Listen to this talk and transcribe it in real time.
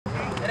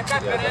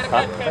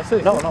That's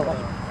it. No.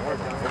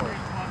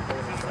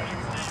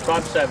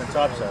 Top seven.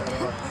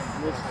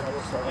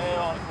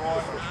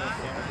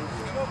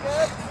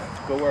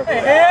 Good work. Hey!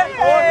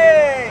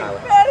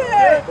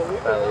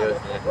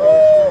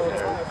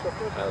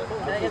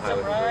 Can I get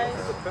some rice?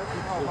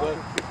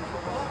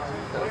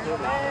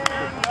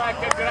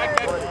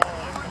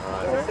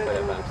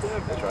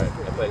 That's right.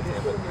 I played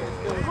Tampa.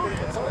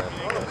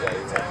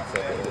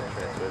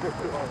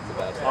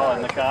 Oh,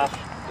 in the car?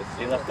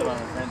 He left it on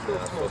his bench. I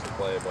was supposed to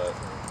play, but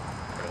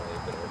apparently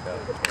it didn't work out.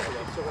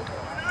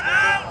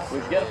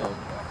 Where'd you get it from?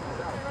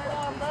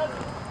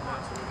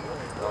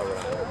 All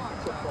right.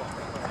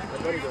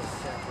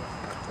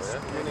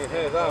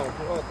 No,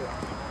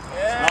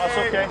 it's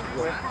okay.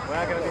 We're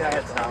not going to be our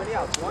heads down.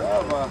 Yeah.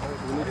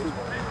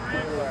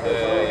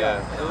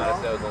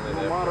 That was only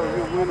there.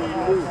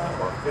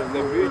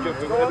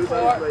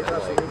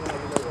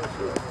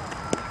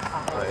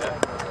 Oh, yeah.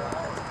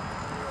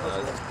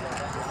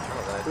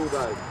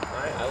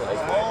 I like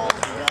that.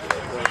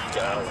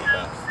 Get out of the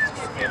best.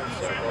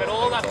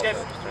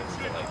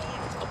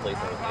 I'll play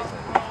some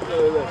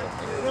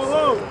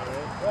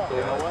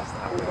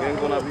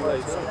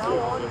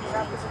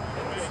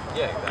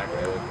yeah, exactly.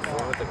 We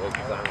went to Oak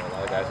Design, a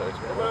lot of guys always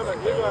remember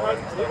like they were on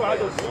speech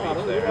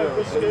there.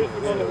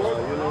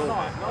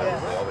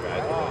 All the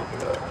guys were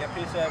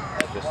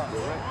just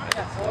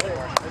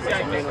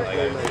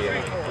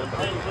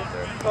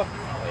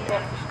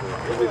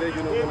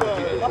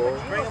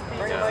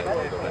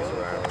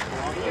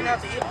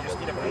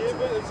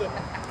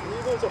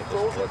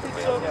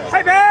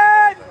Hey,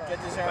 man!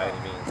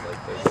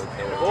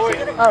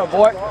 Oh,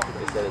 boy.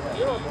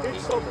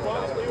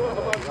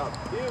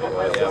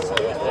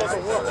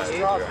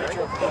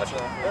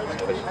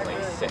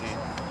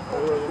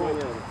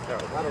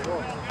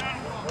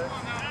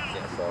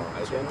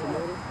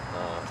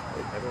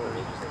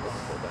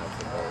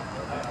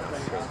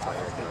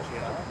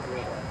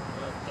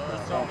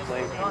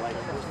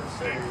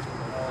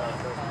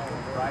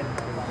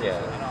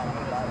 Yeah.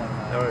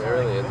 No, it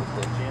really is.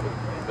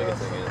 The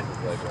biggest thing is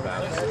like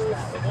about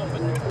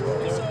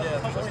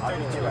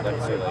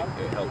definitely like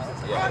it helps.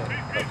 Yeah,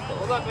 it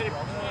helps.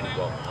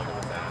 Well, under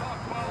the bat.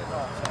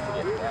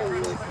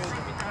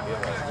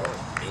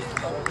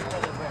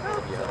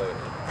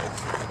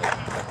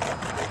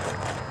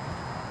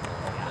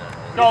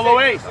 Go,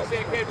 Louise!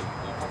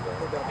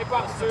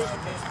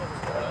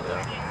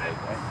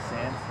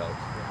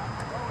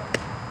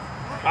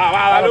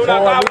 Wow,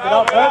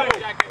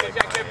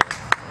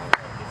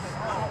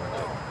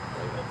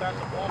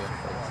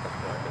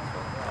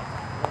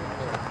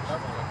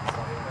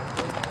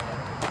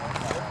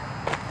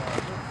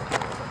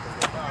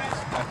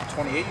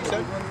 $28, you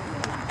said?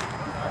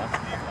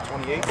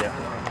 28? Yeah.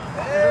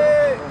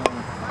 Hey!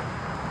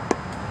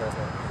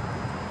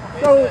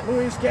 Go,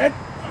 Louise, kid.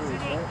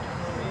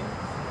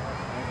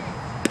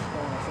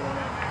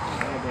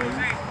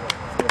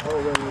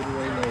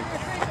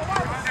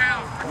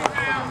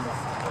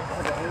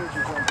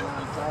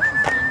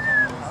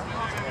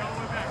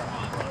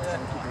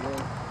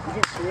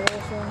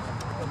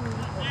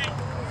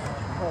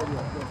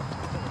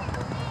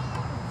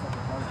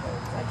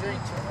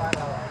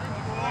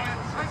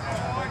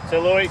 So,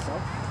 Louis.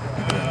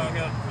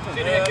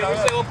 Sit here, give me a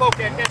little poke,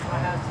 kid. I'm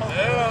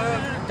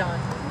done.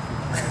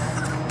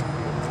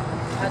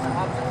 That's an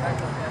option right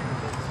there.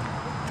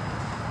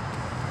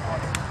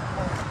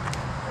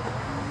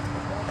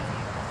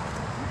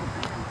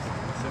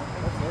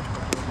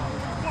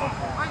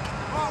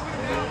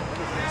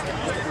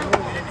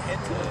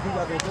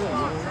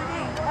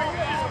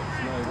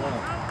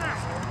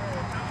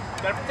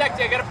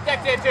 Gotta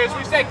protect you, too. As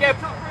we say, Kip.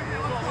 I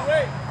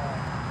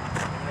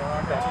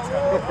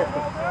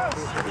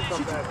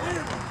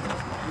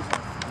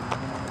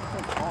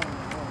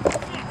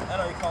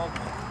know you called me.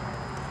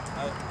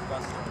 Hey,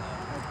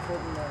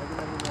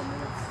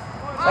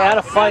 I had a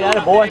fight, I had a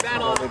boy.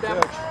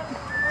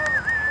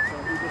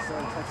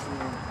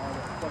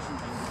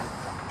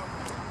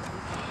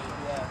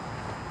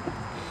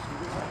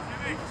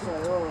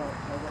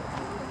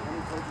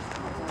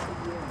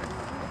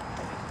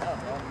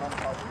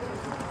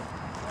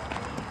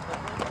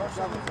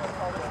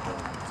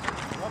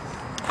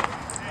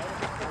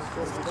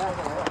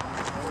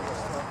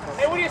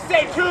 Hey, what do you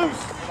say,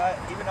 Juice?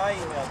 Even I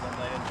emailed them.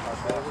 They didn't talk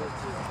about it.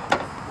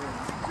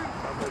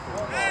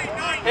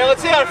 Hey,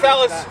 let's hear it,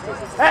 fellas.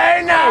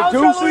 Hey, now,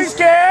 Louise,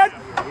 kid.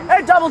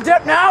 Hey, double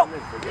dip now.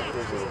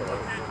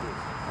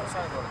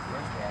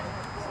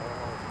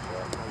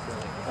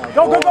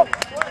 Go.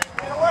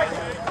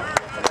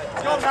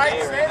 Go,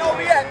 Knights. Ain't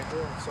over yet.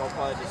 So I'll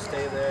probably just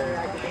stay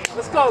there.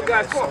 Let's go,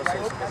 guys. Come on.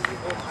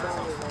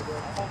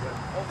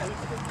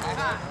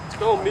 Let's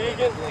go,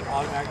 Megan. Like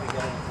automatically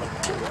get in.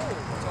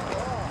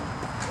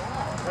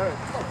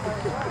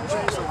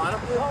 Change the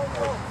lineup.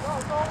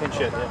 Good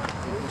shit, yeah.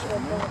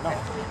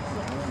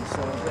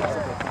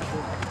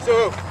 So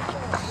who?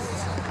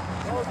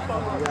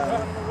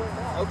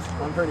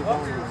 I'm pretty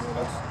bummed. I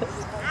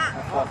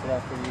fought it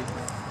out for you.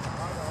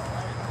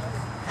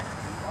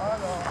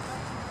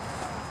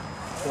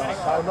 So,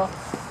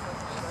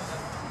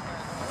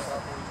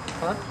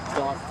 Huh?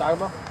 Still on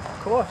Starbucks? Of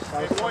course.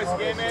 Hey, boys,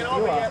 game ain't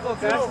over yet.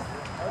 Let's go.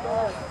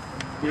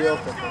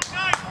 Beautiful.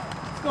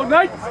 Let's go,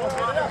 Knights.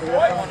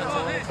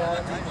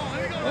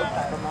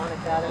 Vermont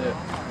Academy.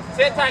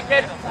 Sit tight,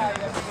 kid.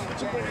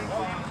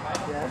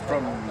 Yeah.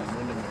 From Wyndham, it's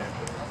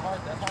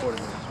 40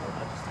 minutes.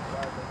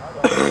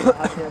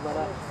 How care about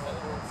that?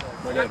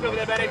 My dad Over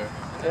there, Benny.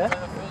 Yeah?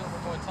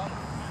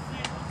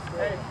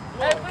 Hey,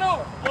 Blue.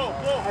 I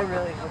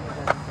really hope it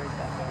doesn't break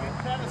that bad.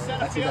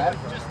 Not too bad.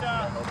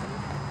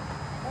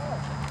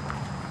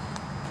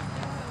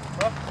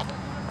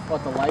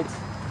 What, the lights?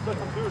 The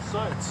computer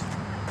science.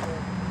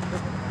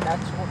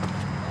 That's what.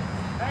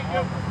 Thank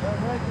you.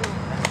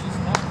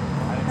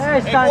 Hey, Hey,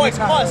 boys,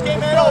 come on. This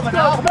game ain't over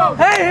now.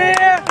 Hey,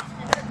 here!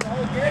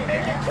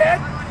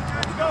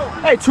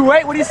 Hey,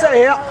 2-8, what do you say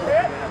here?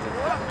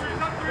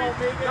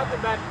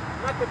 Nothing, Ben.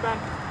 Nothing, Ben. I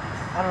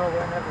don't know,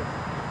 we're never.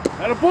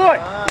 Atta boy.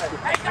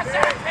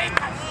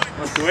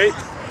 Let's do 8.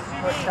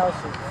 We're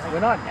Chelsea. We're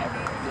not never.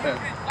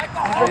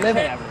 Yeah. We live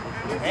in Everett.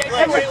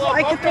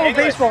 I can throw a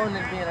baseball and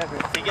then be in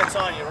Everett. If he gets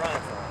on, you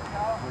run.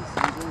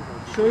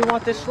 Sure you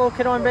want this slow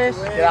kid on base?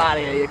 Get out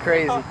of here, you're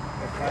crazy.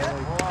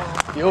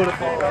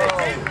 Beautiful.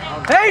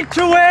 Hey,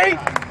 2-8!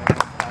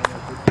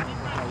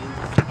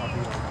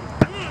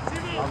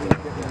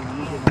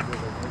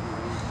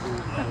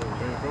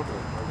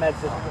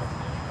 Medford.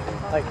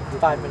 Like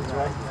 5 minutes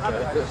away.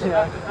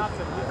 Yeah.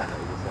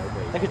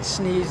 I could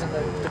sneeze and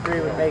the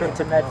debris would make it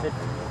to Medford.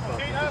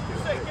 Pick it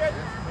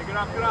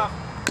up, get up.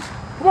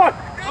 Come on.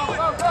 Go.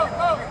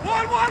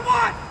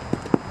 1.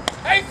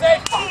 Hey,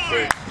 safe.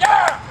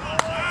 Yeah.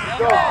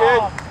 Go,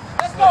 kid.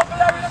 Let's go,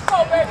 Larry. Let's go,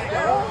 baby.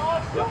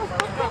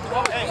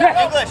 Hey,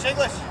 English.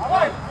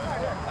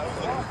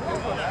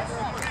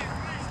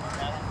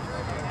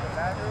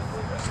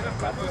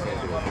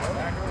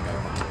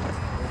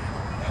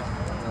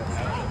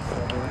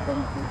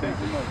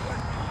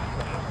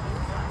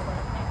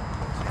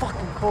 It's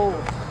fucking cold.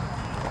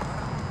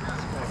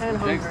 And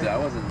hungry. I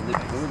wasn't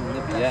nippy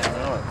yet.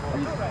 Now it's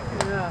freezing.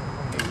 Yeah.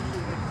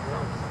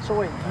 So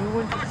wait, you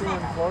went to school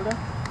in Florida?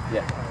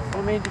 Yeah.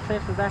 What made you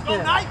transfer back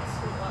there? I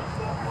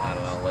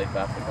don't know, life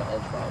after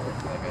college probably.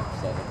 Like I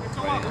saw the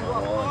writing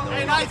on the wall. And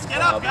Hey, Knights,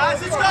 get up,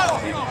 guys. Let's go.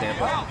 Leaving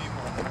Tampa.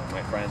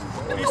 My friends.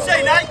 You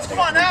say Knights, come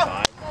on now.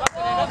 And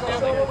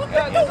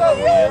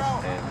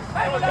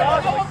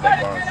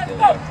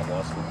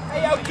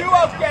Hey, yo,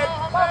 duo, kid.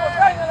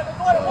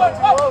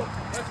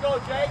 Let's go,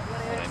 Jake.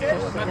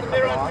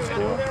 They're on 2.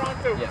 They're on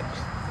 2. yeah,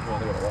 just want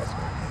to go to law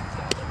school.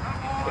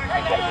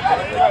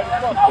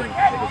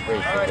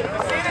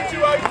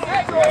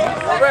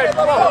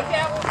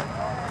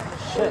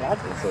 Shit, I'd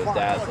So his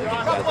dad's like,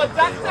 Couple of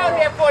ducks out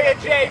here for you,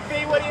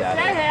 JV. What do you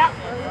say here?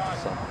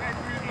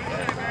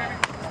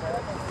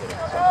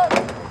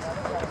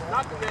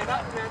 Nothing there.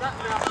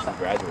 He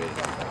graduated.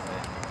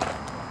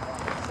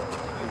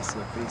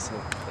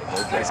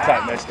 Nice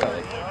cut, nice cut.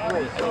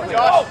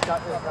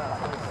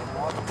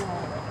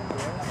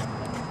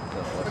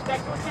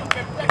 Protect with 2,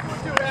 kid. Protect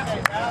with 2.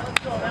 Let's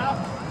go now.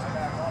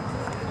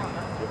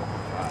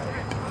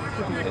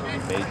 And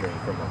majoring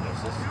from a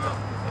system.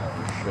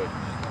 You should.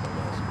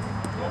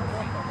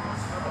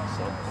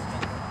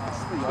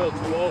 Still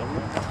too old.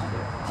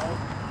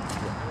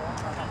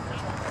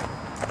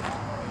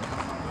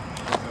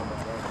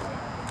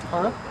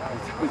 Huh?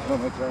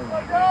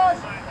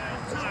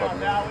 That's fucking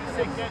Now, what do you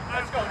say, kid?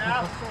 Let's go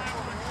now.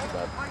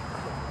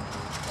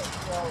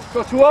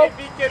 Go 2-0.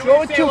 Go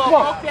with 2, come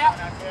on.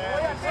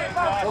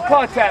 No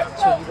contact.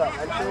 So you got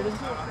redshirted?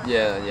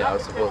 Yeah, I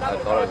was supposed. I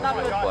thought I was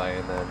going to play,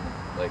 and then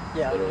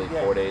literally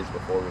 4 days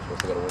before we were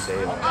supposed to go to one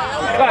day.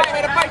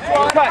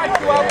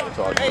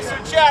 Hey,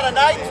 some chatter,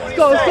 Knights.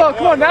 Let's go,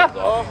 come on now.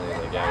 Come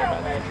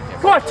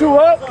on,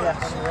 2-0. Yeah,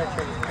 some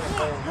redshirted.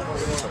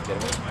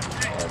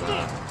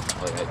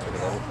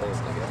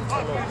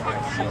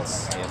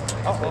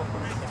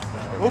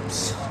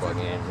 Oops.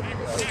 Games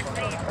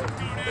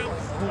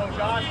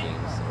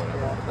and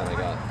whatever. But then I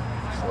got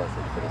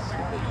selected for this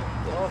stupid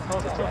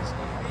test.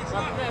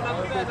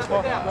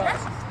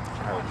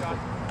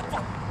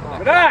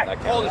 Good eye.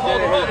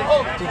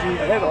 Did you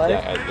play?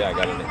 Yeah, I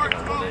got an inning.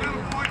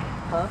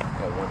 Huh?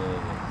 Got 1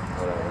 inning.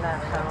 Whatever. In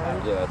that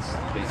county? Yeah, that's.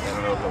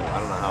 I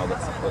don't know how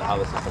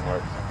the system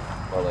works,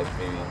 or like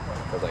maybe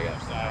because I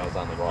was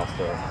on the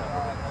roster. I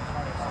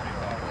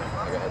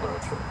got head to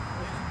retreat.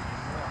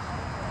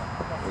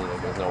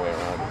 There's no way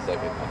around it. It's like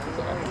a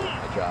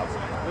job.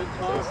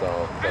 So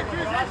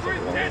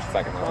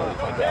second time I lose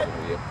my job in a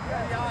year.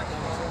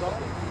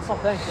 Oh,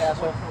 thanks,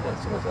 asshole. So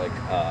it was like,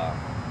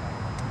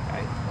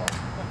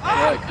 I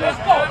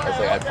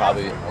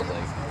probably was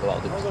like, with all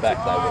due respect,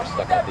 I would have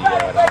stuck out the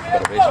year and I go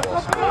to baseball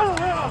school.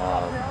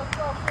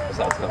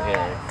 Besides come here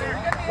and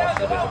watch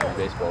Division III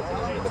baseball team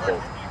in the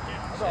cold.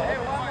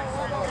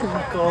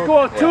 Cool. Go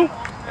on, 2. And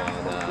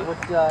What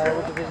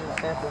division is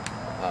Stanford? 2,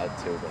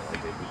 but I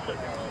think we put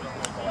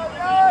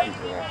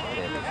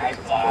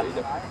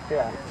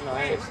Yeah, no, I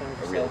it's understand a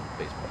what real you're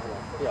baseball.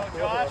 saying. Yeah.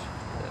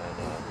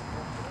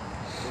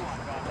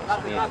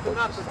 And me and the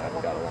coach just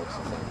haven't got along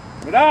since then.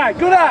 Good eye,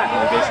 good eye.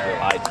 And they basically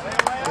lied to me.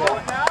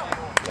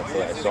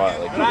 like, I saw it,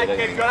 like, he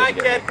didn't get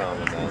me to come,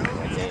 and then I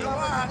came.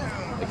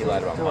 Like, he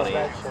lied about money.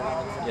 Yeah,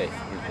 he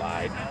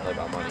lied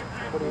about money.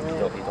 What do you mean? He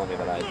told me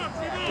that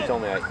he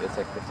told me it's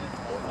like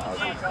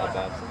 54,000, not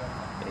bad.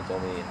 And he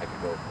told me I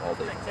could go all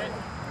day.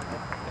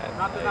 And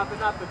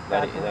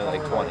then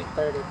like 20.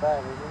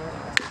 35, isn't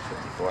it?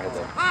 54, I had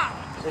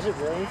like, Is it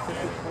really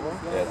 54?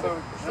 yeah, it's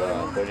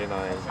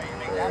 39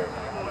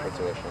 for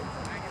tuition.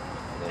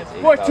 And then it's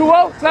Boy,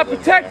 2-0, it's not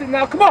protected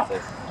now, come on.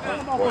 It's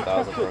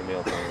 4,000 for a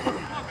meal plan. And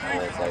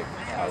then it's like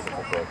 1,000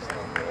 for books.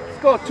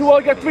 Let's go, 2-0,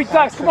 you got 3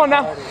 times, come on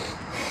now.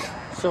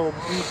 So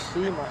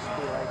BC must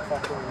be like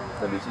fucking...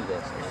 The BC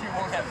does.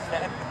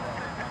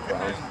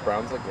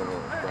 Brown's like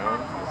Brown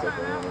is like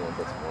the only one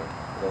that's more.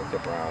 Don't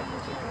get Brown.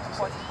 It's like 56. It's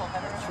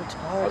I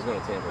retired. was going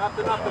to Tampa.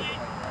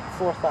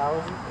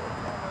 4,000?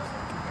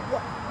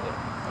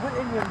 What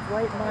in your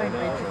right mind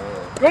made you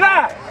Good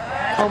eye.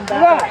 come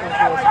back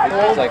into It's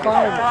this like, old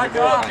climate?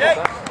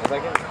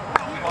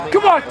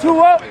 Come on,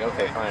 2-0. Like,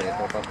 okay, fine, it's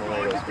gonna cost me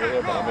money to go to school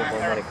here, but I'll make more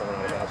money coming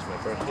out of the house for my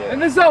first year. In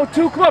the zone,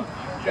 2, come on.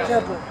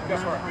 Yeah, but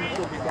how much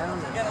will be down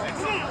there? I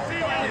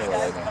know,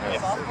 like, I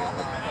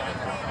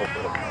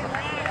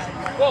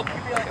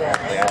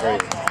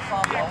heard,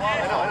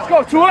 Let's go,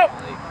 2-0. it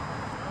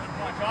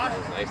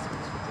was nice to be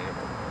with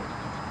Tampa.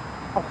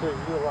 Okay,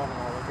 you run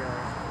all the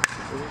girls.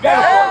 Get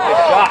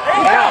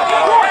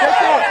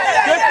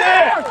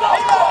there.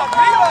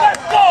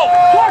 Let's go!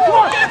 Come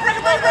on.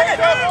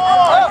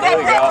 There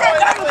we go.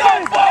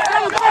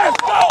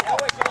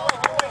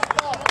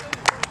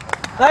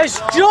 Nice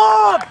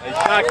job! Nice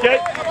shot, kid.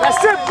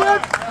 That's it,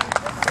 bud. Oh,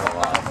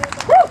 wow.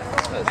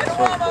 That's a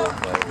swimming pool,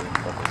 but we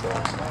fucking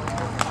don't.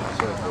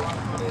 Swimming pool.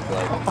 And it's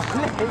like,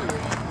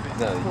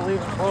 no,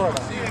 Leave Florida.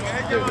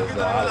 dude, there's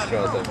the hottest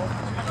girls that,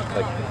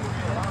 like,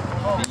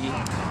 the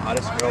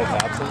hottest girl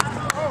Babson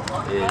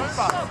is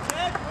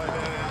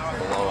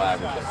below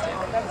average at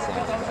Tampa. That's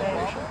not an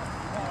exaggeration.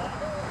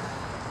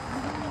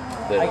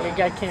 I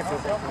can't be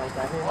thinking like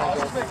that. Me and my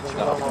girlfriend, we don't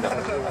know what to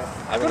do.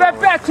 I mean, Go that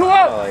back, 2-0.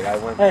 like, I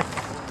went. Hey,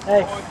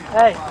 hey,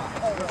 hey.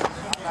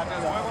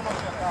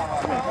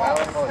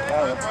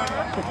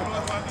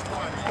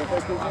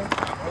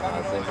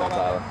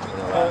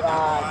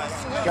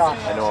 Josh.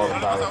 I know all the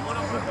Tyler.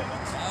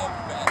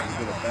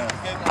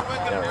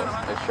 There it is.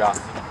 Good shot.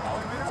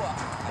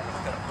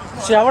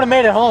 See, I would have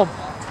made it home.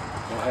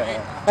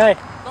 Hey,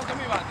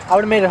 I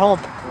would have made it home.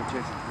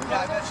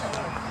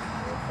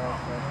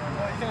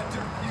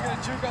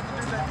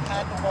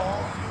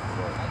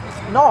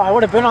 No, I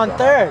would have been on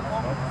third.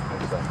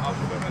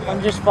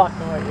 I'm just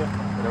fucking with you.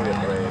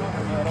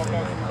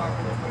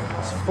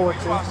 It's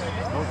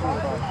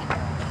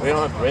 4-2. We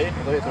don't have 3?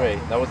 Look at 3.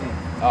 That wasn't.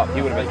 Oh,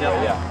 he would have been 3,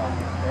 yeah.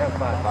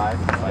 5,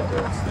 5, 2.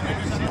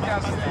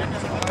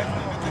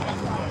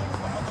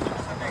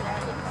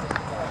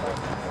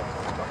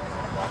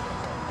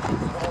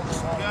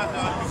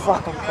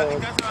 Fucking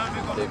cold.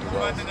 David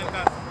Wells.